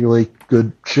been a particularly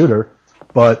good shooter.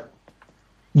 But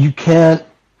you can't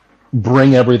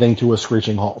bring everything to a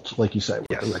screeching halt, like you say,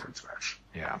 with the record scratch.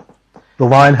 Yeah, the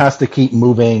line has to keep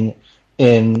moving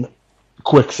in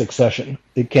quick succession.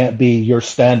 It can't be you're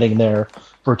standing there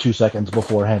for 2 seconds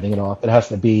before handing it off. It has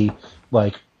to be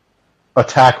like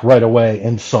attack right away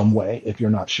in some way if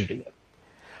you're not shooting it.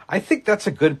 I think that's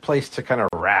a good place to kind of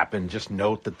wrap and just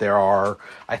note that there are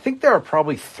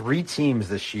probably 3 teams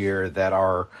this year that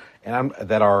are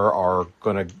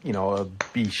going to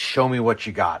be show me what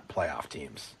you got playoff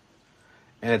teams.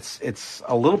 And it's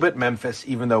a little bit Memphis,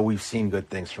 even though we've seen good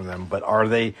things from them. But are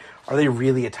they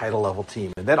really a title level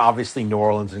team? And then obviously New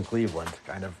Orleans and Cleveland,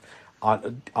 kind of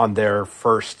on their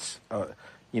first,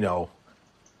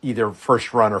 either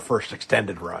first run or first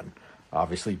extended run.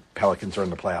 Obviously Pelicans are in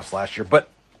the playoffs last year, but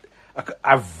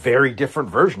a very different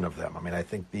version of them. I mean, I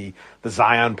think the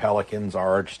Zion Pelicans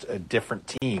are just a different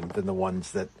team than the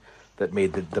ones that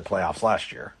made the playoffs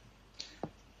last year.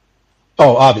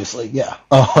 Oh, obviously, yeah.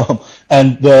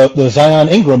 And the Zion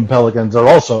Ingram Pelicans are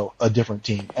also a different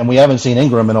team, and we haven't seen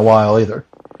Ingram in a while either.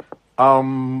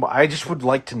 I just would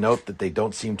like to note that they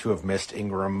don't seem to have missed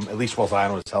Ingram, at least while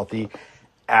Zion was healthy,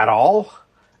 at all.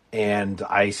 And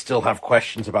I still have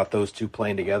questions about those two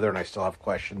playing together, and I still have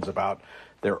questions about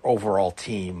their overall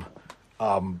team,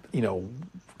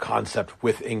 concept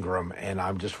with Ingram. And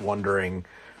I'm just wondering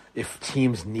if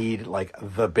teams need like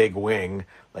the big wing,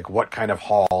 like what kind of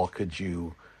haul could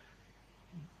you,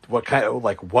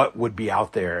 what would be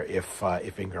out there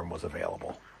if Ingram was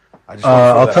available?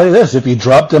 I'll tell you this: if you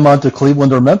dropped him onto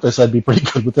Cleveland or Memphis, I'd be pretty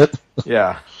good with it.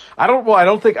 Yeah, I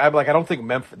don't think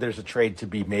Memphis. There's a trade to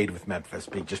be made with Memphis.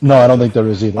 No, I don't think there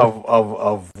is either.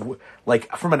 Of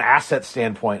like from an asset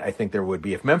standpoint, I think there would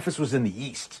be if Memphis was in the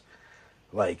East.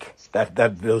 Like that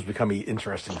those become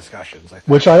interesting discussions. I think.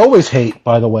 Which I always hate,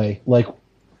 by the way. Like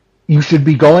you should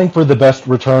be going for the best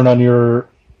return on your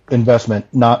investment,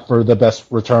 not for the best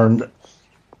return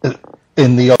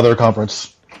in the other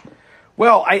conference.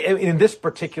 Well, in this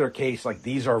particular case, like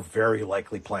these are very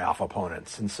likely playoff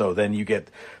opponents, and so then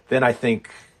I think,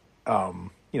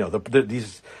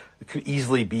 these could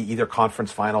easily be either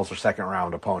conference finals or second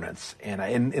round opponents, and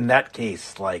in that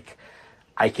case, like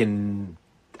I can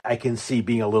see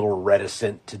being a little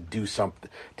reticent to do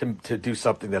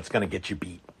something that's going to get you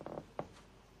beat.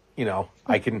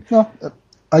 I can. No,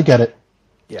 I get it.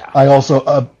 Yeah. I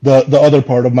also the other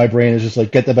part of my brain is just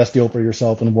like get the best deal for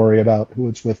yourself and worry about who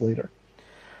it's with later.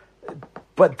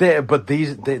 But they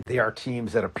are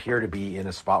teams that appear to be in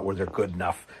a spot where they're good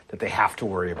enough that they have to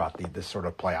worry about this sort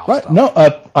of playoff stuff. No,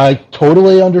 I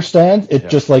totally understand. It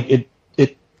just like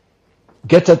it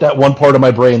gets at that one part of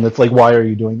my brain that's like, why are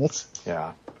you doing this?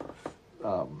 Yeah.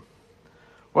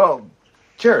 Well,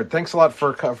 Jared, thanks a lot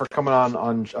for coming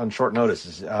on short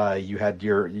notice. You had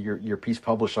your piece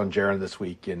published on Jared this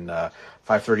week in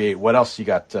 538. What else you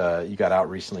got out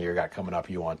recently or got coming up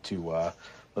you want to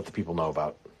let the people know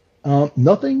about?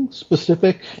 Nothing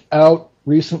specific out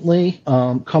recently.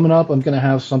 Coming up, I'm going to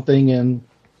have something in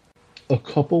a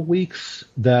couple weeks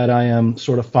that I am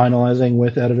sort of finalizing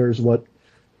with editors what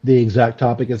the exact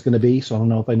topic is going to be. So I don't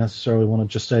know if I necessarily want to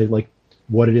just say like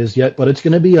what it is yet, but it's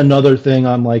going to be another thing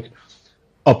on like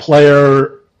a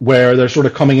player where they're sort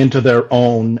of coming into their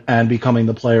own and becoming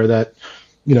the player that,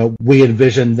 we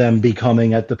envision them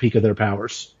becoming at the peak of their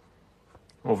powers.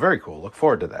 Well, very cool. Look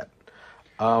forward to that.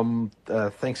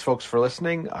 Thanks, folks, for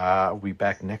listening. We'll be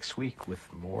back next week with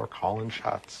more Call-In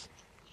Shots.